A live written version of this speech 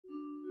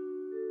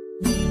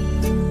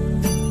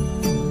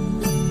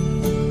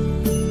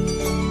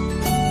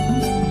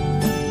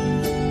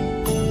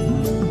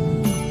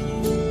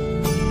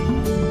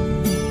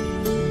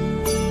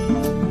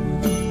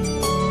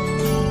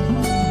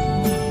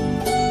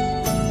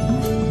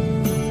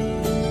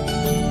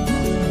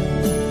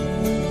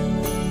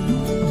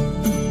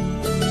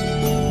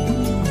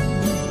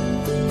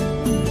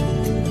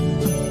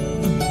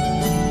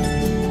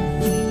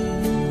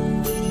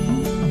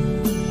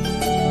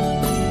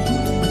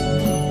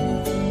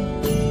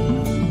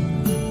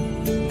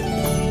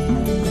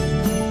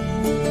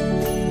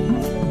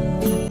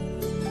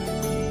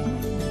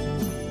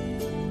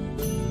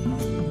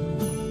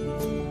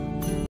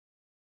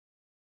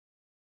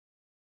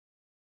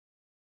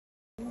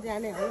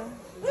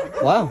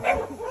Wow.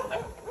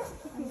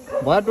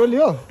 What will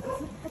you?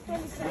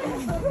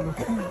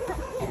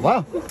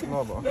 Wow.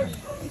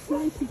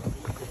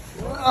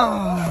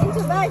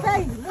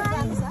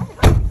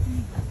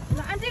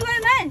 Auntie,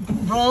 where man?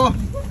 Bro.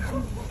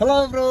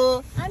 Hello,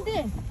 bro.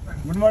 Auntie.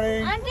 Good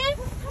morning. Auntie.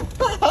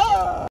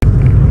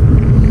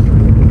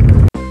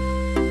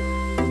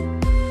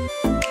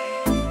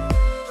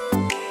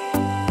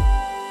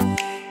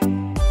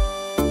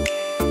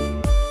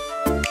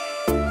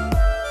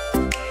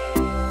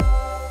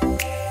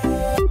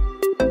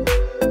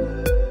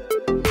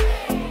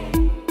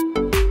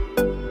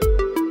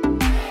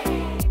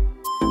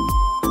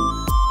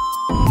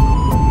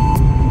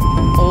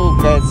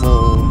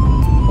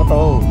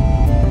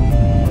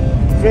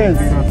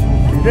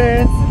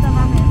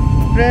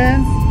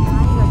 Friends,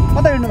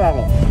 कता हिँड्नु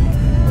भएको?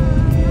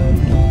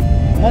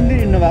 मन्दिर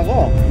हिँड्नु भएको?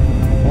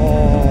 ओ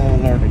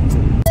लर्ड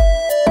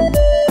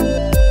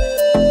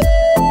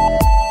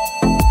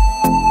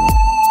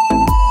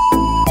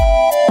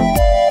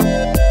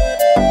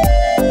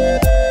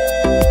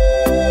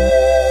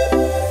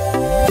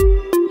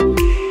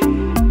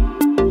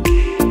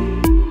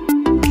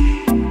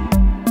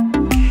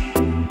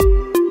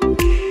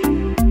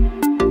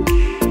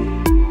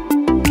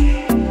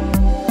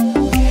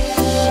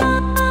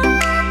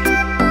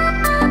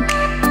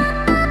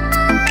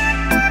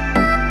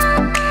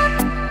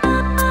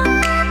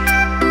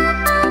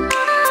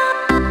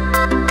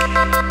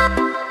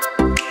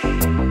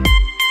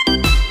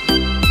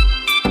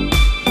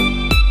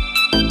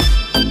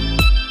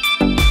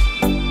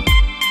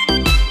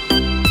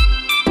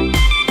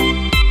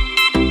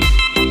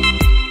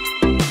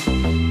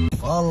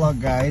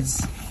गाइज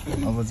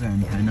अब चाहिँ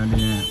हामी फाइनली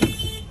यहाँ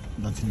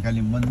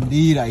दक्षिणकाली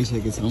मन्दिर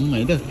आइसकेका छौँ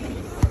है त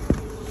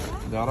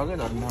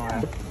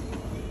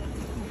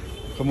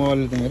कमल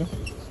मेरो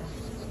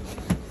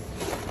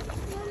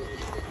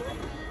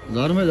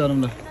घरमै झरौँ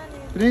ल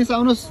प्रिन्स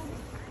आउनुहोस्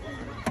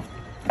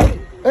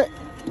ए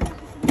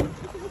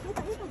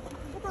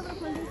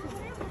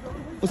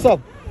उत्सव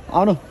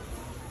आउनु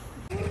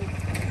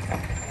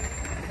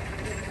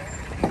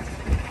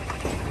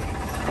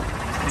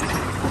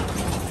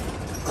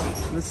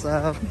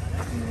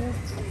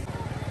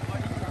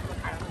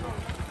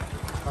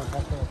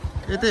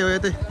यतै हो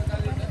यतै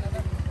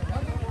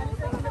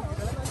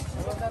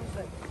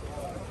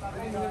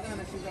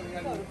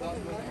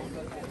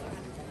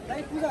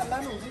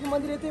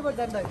मन्दिर यतैबाट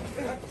जान्छ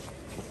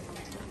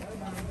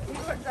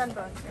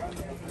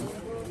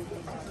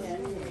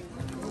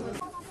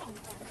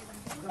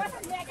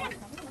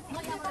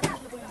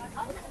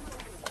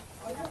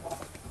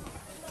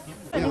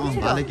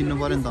भाले किन्नु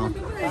पर्यो नि त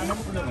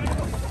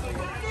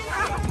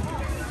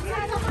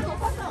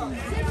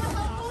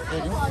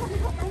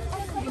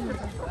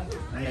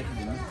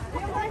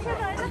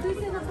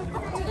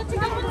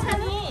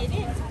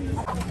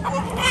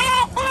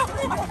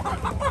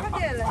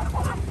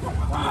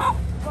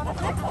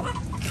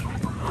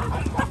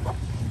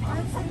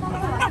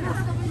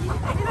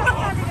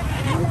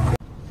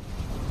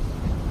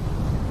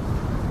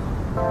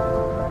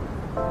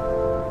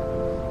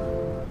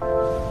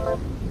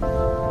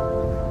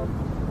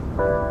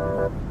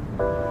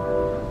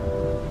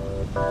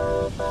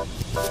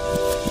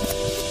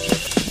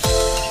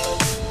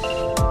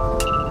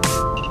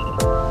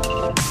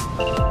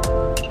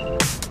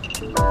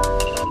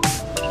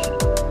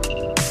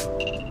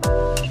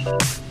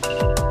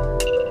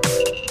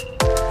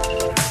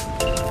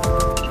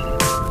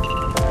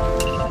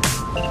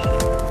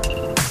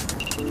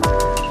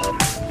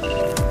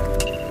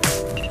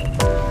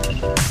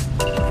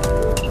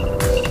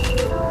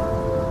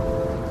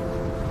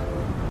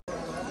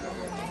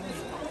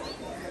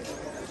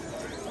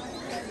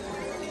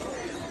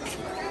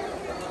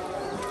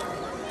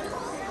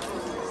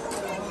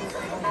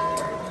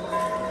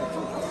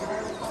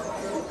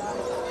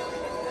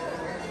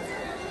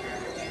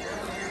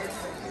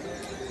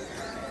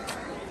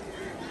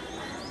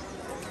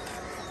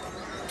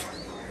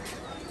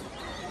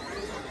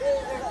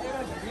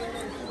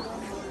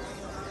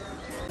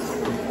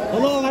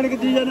अगाडिको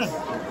दुईजना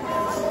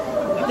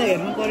कता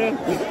हेर्नु पर्यो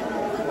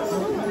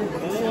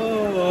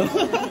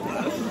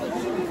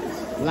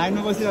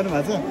लाइनमा बसिरहनु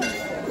भएको छ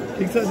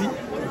ठिक छ नि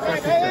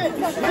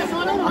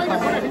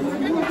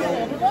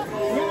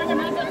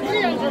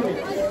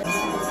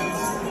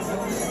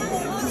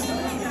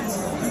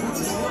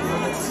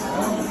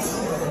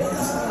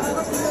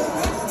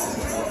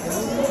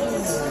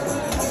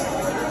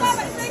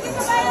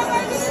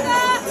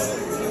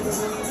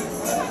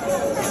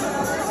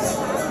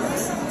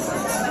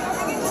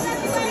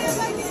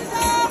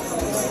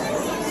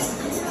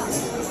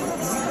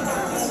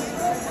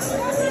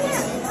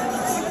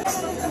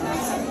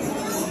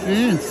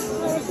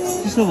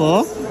त्यस्तो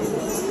भयो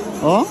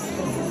हो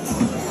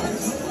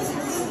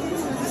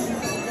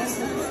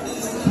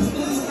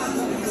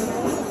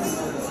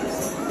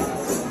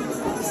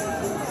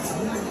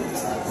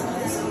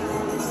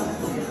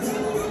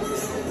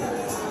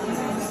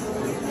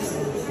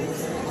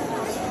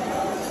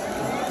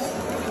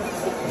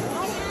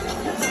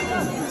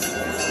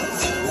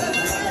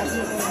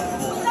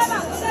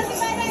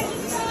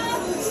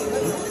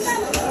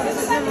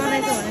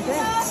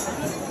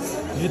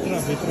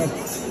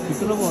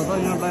भित्र भयो त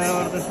यहाँ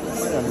बाहिरबाट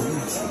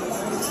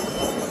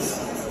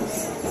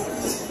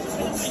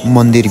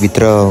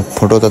मन्दिरभित्र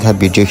फोटो तथा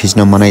भिडियो खिच्न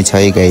मनाइ छ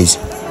है गाइज।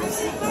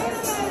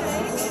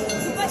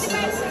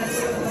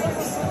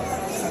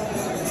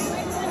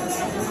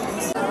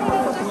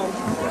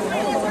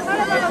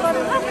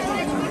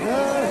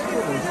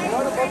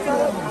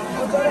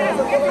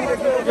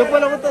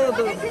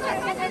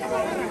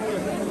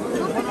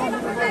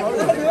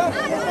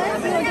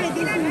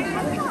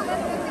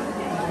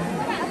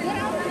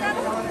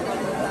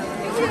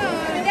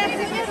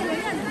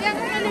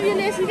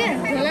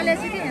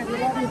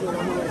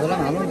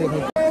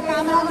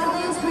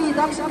 श्री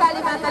दक्षिण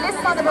काली माताले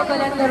सदैव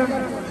कल्याण गरून्।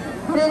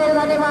 धेरै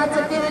धन्यवाद छ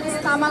तेरे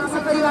तामाङ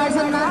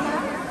परिवारजनमा।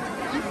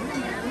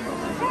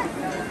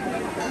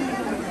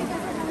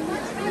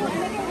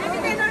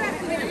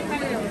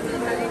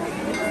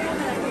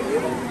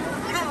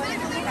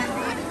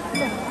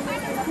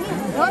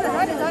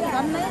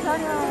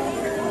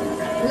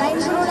 लाइन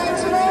सुरु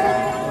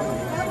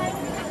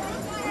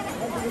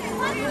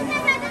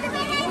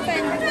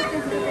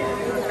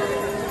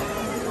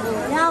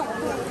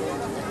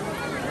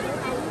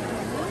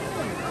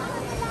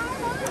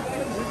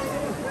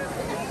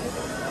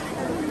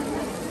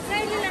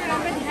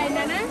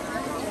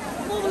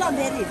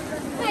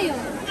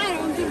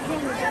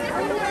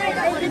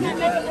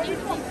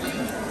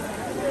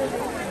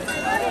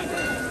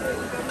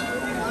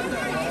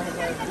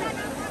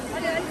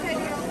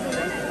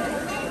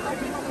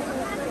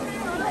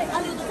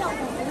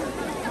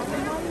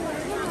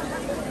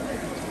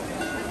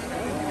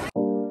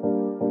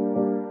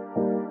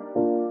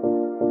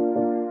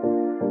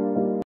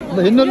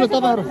हिँड्नु ल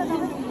तपाईहरु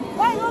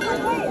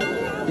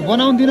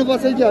बनाउन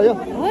दिनुपर्छ कि हो यो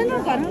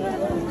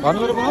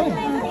घरमा बनाऊ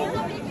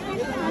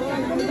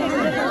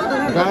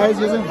गाइस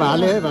यो चाहिँ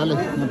भाले है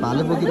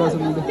भाले बोकिरहेको छु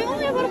मैले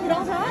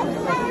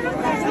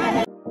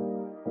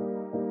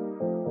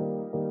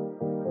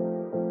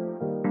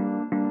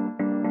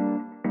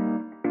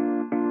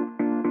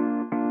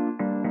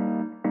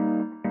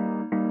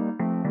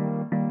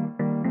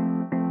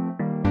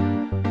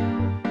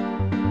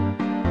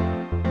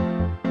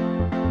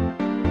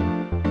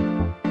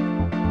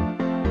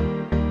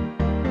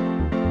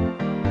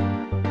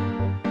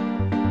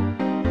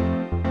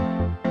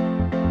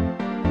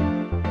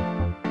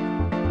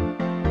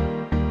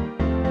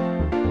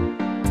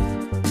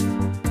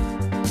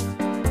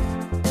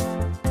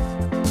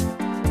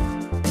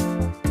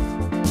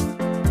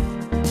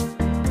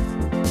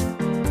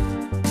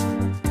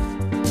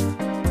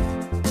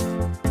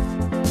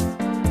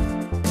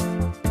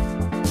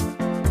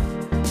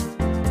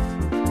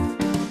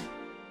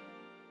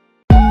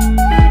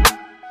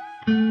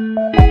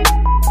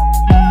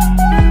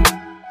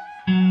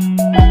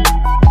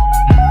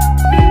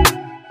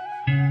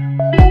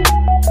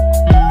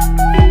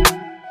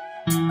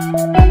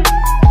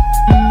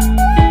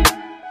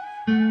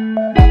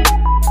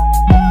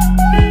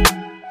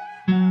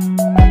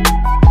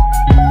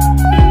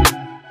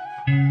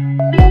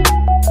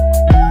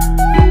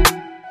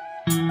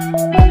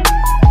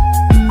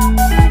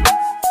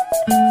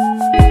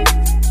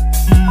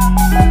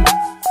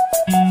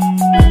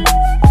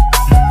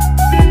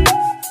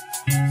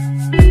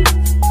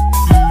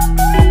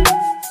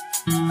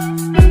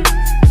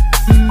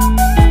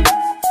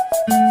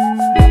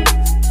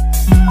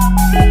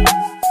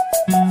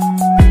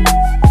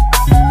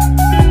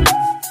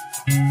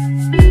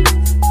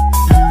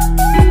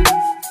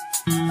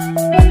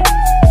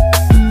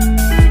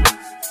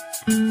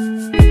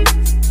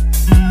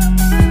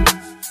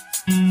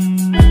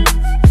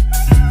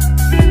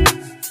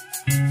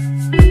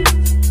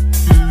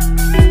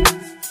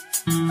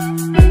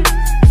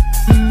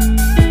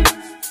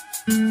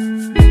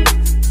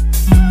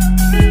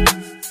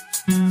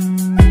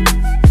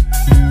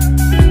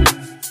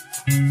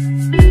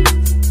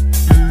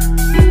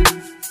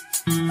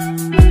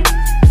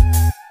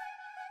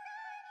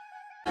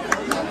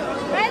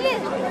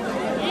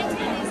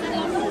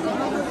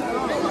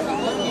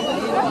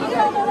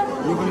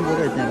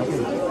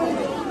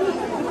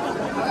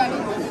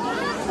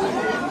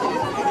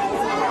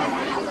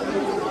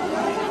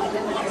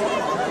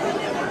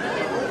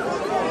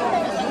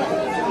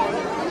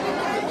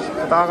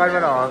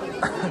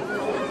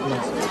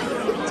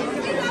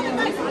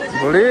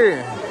बुढी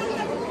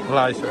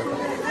लाइस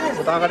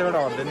उता अगाडिबाट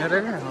हट्दैन रे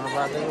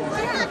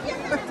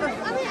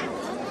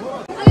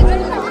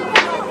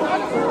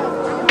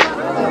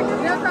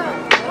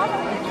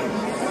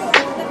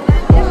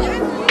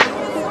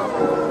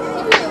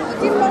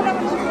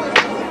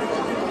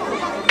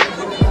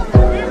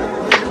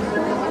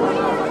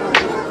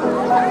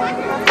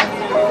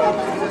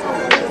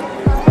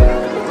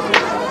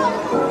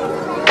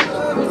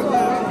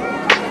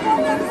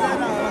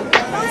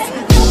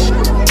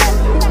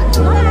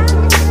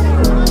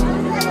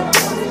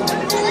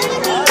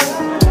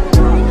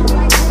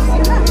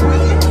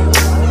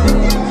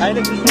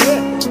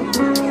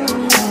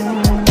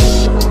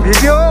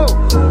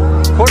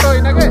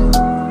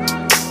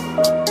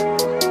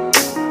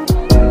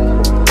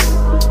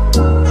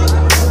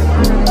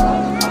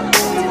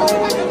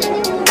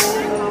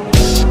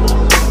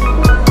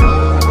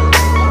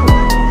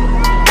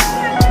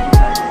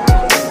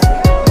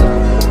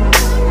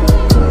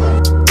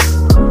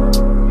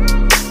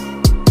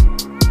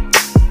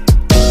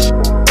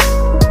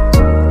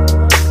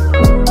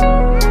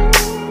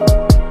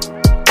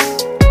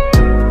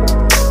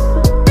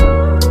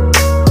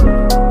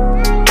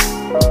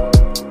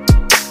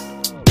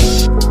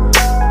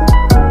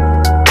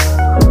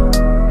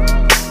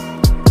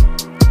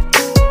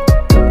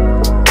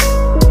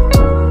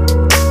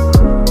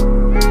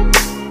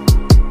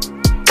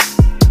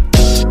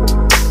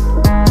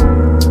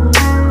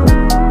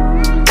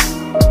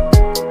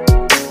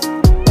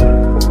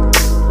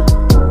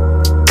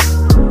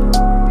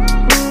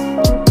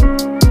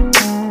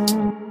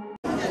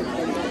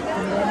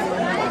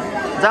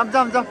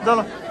जाम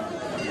ल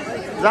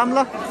जाम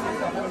ल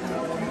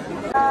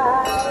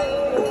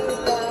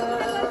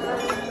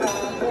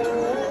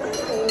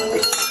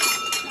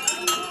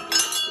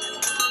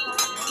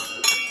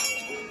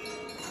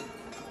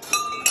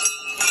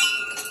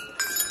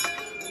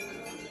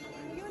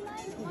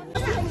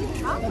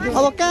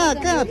अब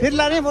कहाँ फेरि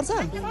लानै पर्छ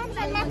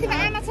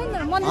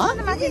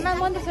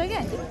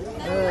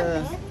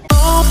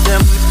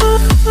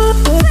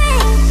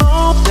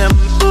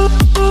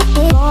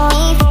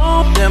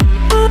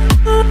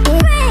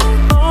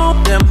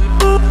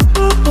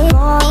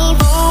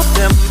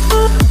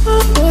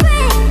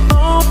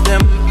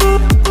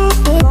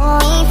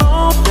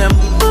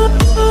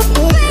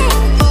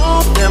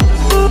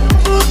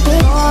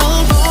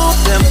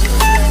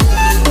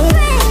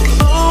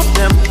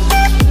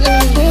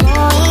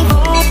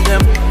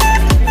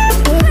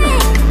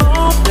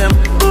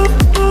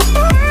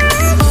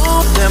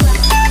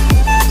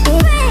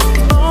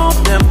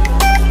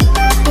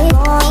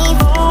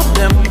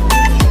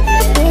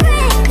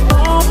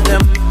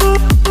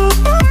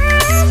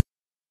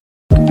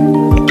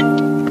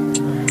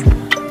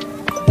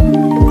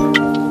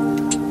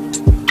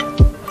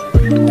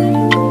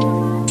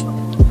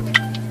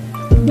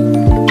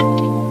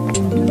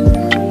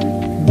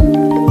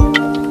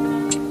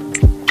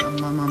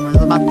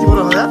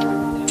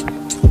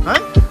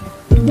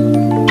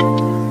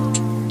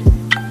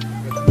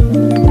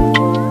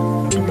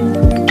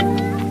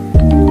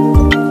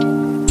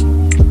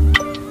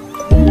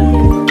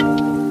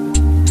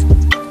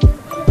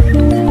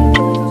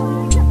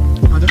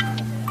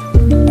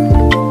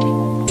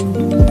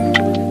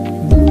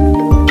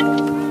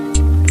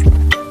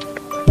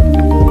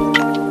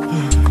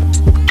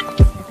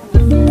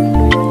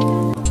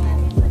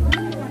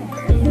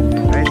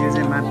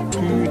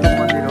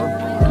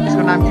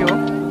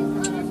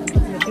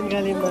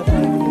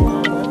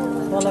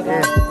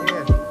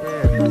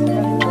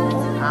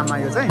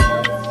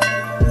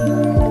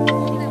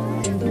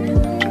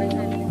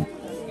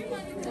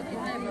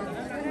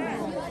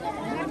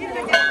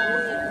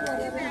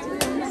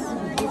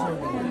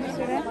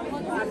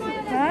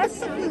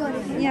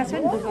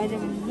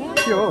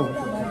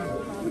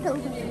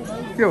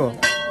के हो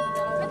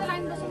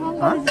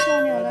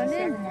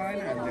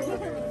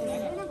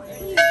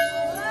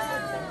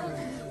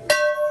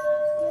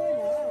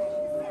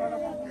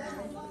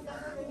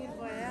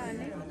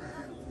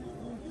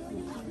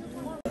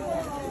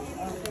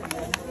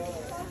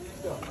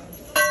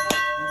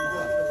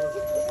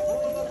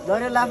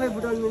गरे लाफै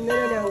बुटाउन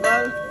मिल्दैन नि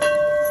अङ्कल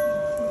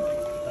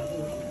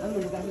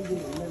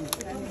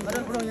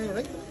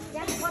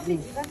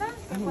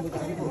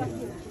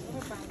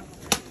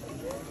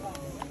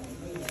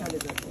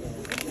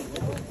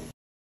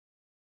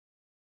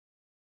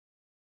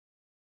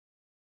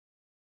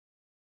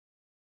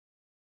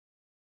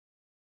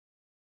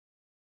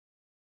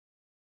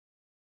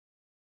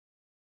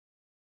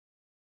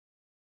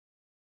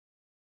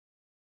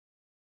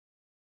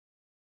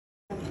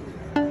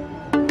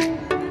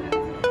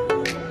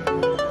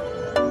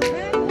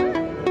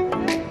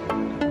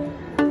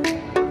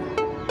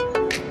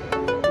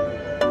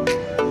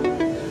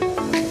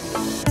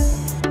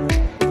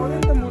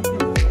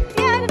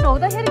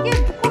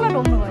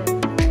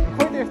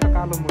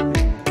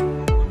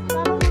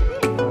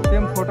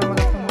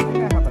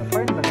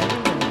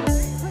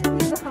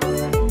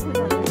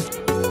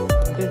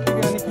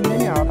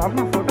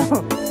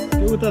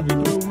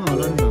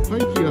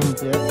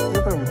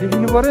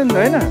पर्यो नि त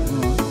हैन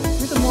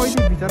त्यो त म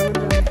अहिले विचार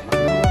गरिरहेको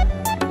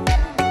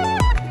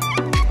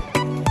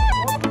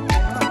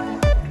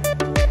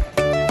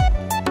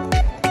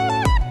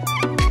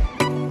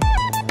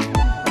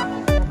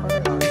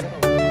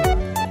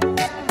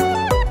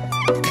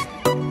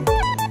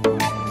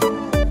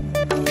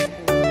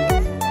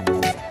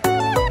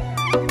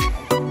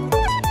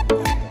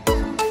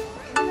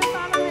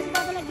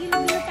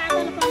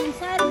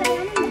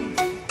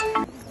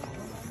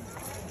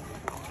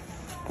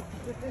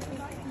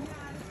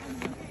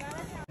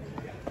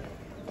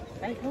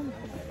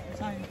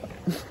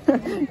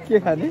के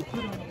खाने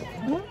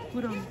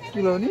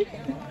किलाउने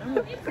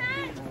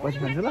पछि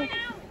खान्छ ल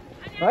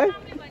है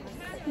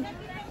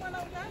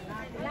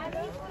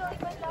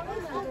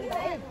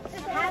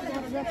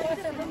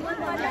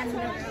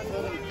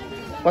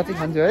पछि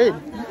खान्छु है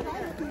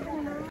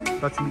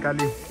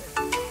दक्षिणकाली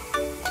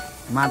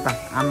माता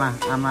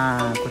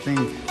आमाको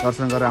चाहिँ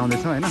दर्शन गरेर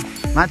आउँदैछौँ होइन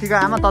माथिको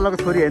आमा तलको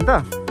छोरी होइन त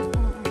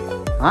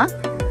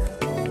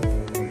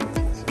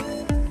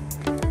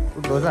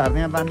ध्वजाहरू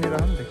यहाँ बाँध्ने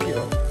रह नि त के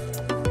हो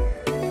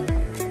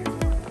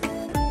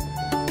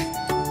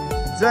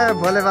जय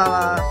भोले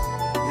बाबा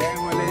जय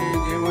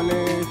भोले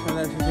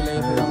सदा सुखी जय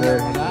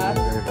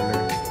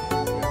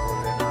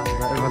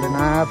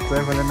भोलेनाथ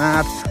जय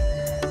भोलेनाथ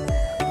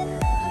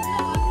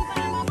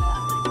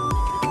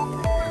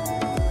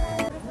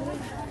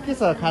के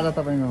छ खाजा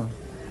तपाईँको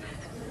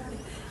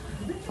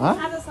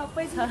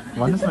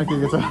भन्नुहोस् न के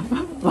छ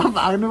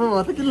भाग्नु पो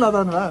भयो त किन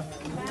लदाउनु भयो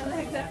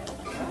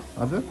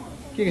हजुर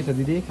के छ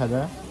दिदी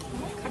खाजा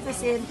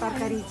सेन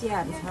तरकारी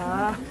चियाहरू छ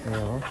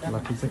ल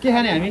ठिक छ के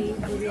खाने हामी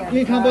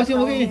यही ठाउँ बस्यौँ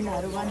हो कि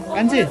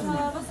कान्छे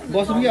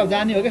बसौँ कि अब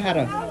जाने हो कि खाएर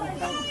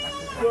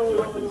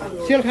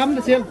सेल खाऊँ न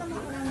त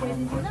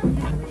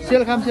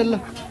सेल खाऊँ सेल ल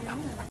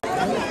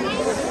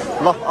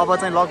अब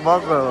चाहिँ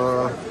लगभग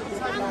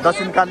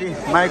दक्षिणकाली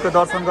माईको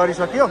दर्शन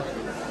गरिसक्यो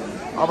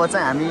अब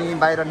चाहिँ हामी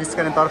बाहिर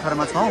निस्कने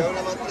तर्खरमा छौँ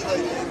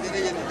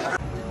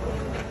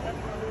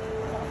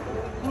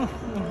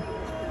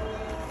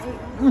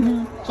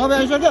सबै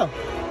आइसक्यो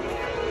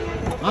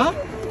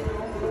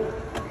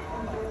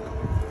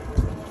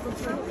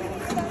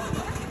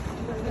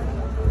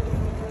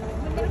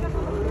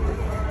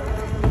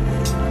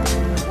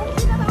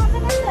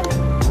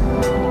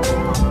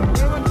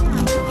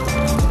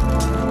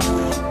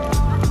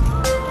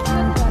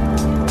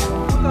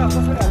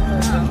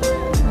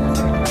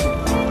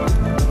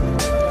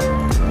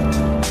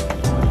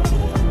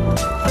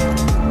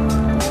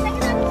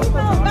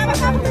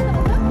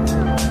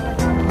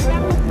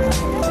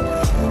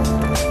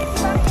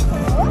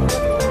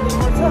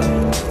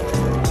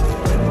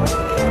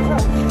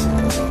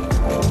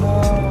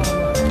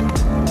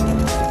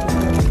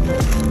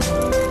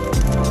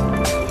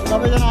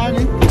सबैजना आयो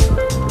नि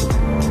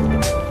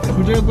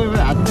छुटेको कोही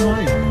बेला हात उठाउनु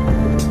है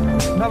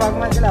नभएको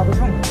मान्छेले हात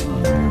उठाउनु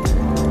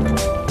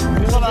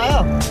सब आयो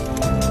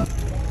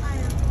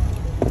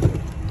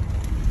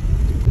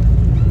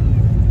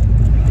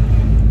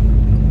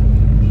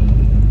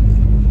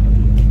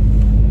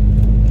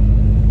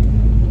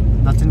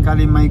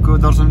दक्षिणकाली माईको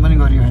दर्शन पनि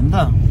गरियो होइन त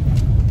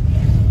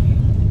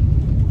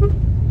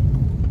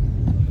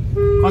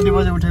कति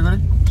बजे उठेको रे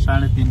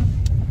 3:30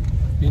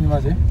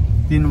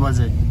 3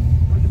 बजे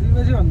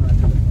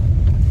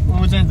ऊ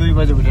चाहिँ 2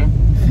 बजे उठ्यो